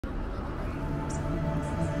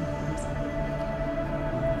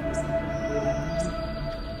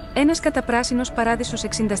Ένας καταπράσινος παράδεισος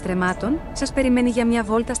 60 στρεμμάτων σας περιμένει για μια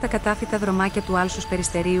βόλτα στα κατάφυτα δρομάκια του Άλσους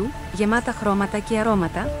Περιστερίου, γεμάτα χρώματα και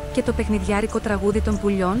αρώματα, και το παιχνιδιάρικο τραγούδι των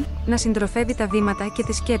πουλιών να συντροφεύει τα βήματα και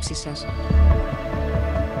τις σκέψεις σας.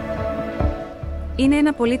 Είναι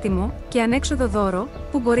ένα πολύτιμο και ανέξοδο δώρο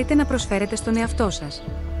που μπορείτε να προσφέρετε στον εαυτό σας.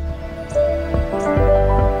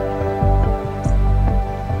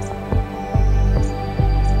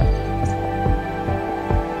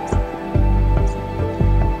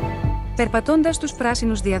 Περπατώντας στους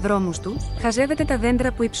πράσινους διαδρόμους του, χαζεύετε τα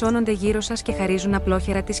δέντρα που υψώνονται γύρω σας και χαρίζουν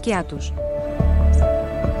απλόχερα τη σκιά τους.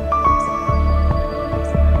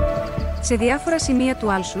 Σε διάφορα σημεία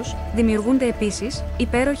του Άλσους, δημιουργούνται επίσης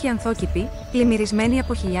υπέροχοι ανθόκηποι, πλημμυρισμένοι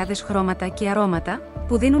από χιλιάδες χρώματα και αρώματα,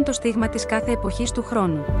 που δίνουν το στίγμα της κάθε εποχής του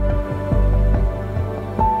χρόνου.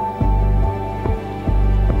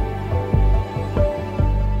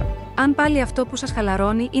 Αν πάλι αυτό που σας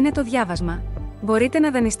χαλαρώνει είναι το διάβασμα, μπορείτε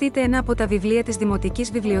να δανειστείτε ένα από τα βιβλία της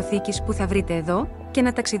Δημοτικής Βιβλιοθήκης που θα βρείτε εδώ και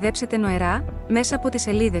να ταξιδέψετε νοερά, μέσα από τις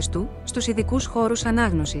σελίδες του, στους ειδικούς χώρους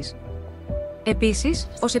ανάγνωσης. Επίσης,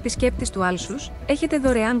 ως επισκέπτης του Άλσους, έχετε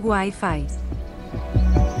δωρεάν Wi-Fi.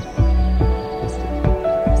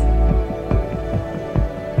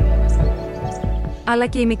 Αλλά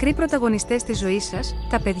και οι μικροί πρωταγωνιστές της ζωής σας,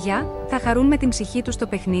 τα παιδιά, θα χαρούν με την ψυχή τους το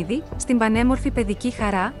παιχνίδι, στην πανέμορφη παιδική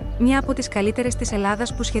χαρά, μια από τις καλύτερες της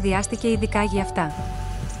Ελλάδας που σχεδιάστηκε ειδικά για αυτά.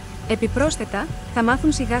 Επιπρόσθετα, θα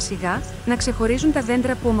μάθουν σιγά σιγά να ξεχωρίζουν τα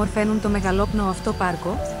δέντρα που ομορφαίνουν το μεγαλόπνοο αυτό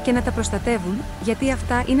πάρκο και να τα προστατεύουν, γιατί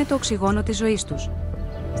αυτά είναι το οξυγόνο της ζωής τους.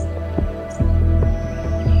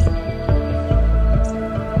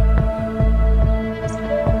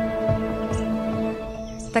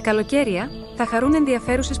 Τα καλοκαίρια θα χαρούν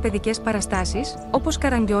ενδιαφέρουσες παιδικές παραστάσεις, όπως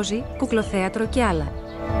καραγκιόζι, κουκλοθέατρο και άλλα.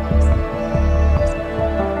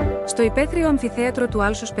 Στο υπαίθριο αμφιθέατρο του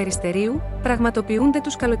Άλσους Περιστερίου, πραγματοποιούνται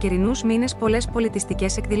τους καλοκαιρινούς μήνες πολλές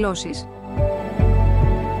πολιτιστικές εκδηλώσεις.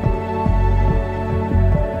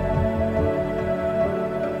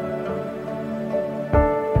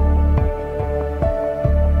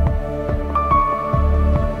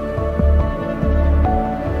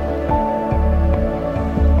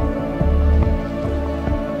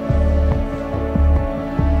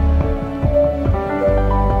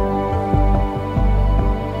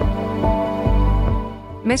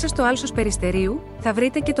 Μέσα στο Άλσος Περιστερίου θα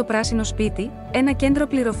βρείτε και το Πράσινο Σπίτι, ένα κέντρο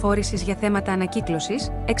πληροφόρησης για θέματα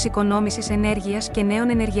ανακύκλωσης, εξοικονόμησης ενέργειας και νέων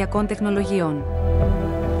ενεργειακών τεχνολογιών.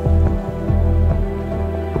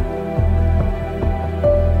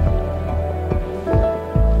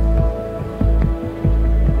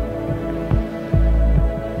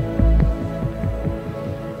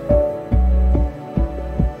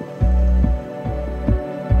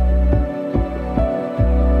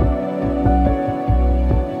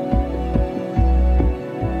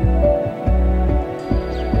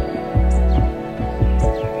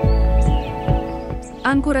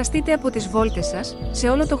 Αν κουραστείτε από τις βόλτες σας, σε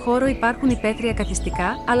όλο το χώρο υπάρχουν υπαίθρια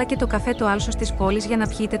καθιστικά, αλλά και το καφέ το Άλσος της πόλης για να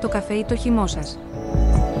πιείτε το καφέ ή το χυμό σας.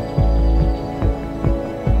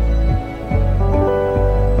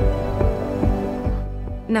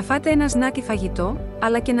 Να φάτε ένα σνάκι φαγητό,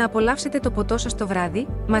 αλλά και να απολαύσετε το ποτό σας το βράδυ,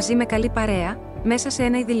 μαζί με καλή παρέα, μέσα σε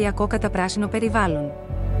ένα ιδηλιακό καταπράσινο περιβάλλον.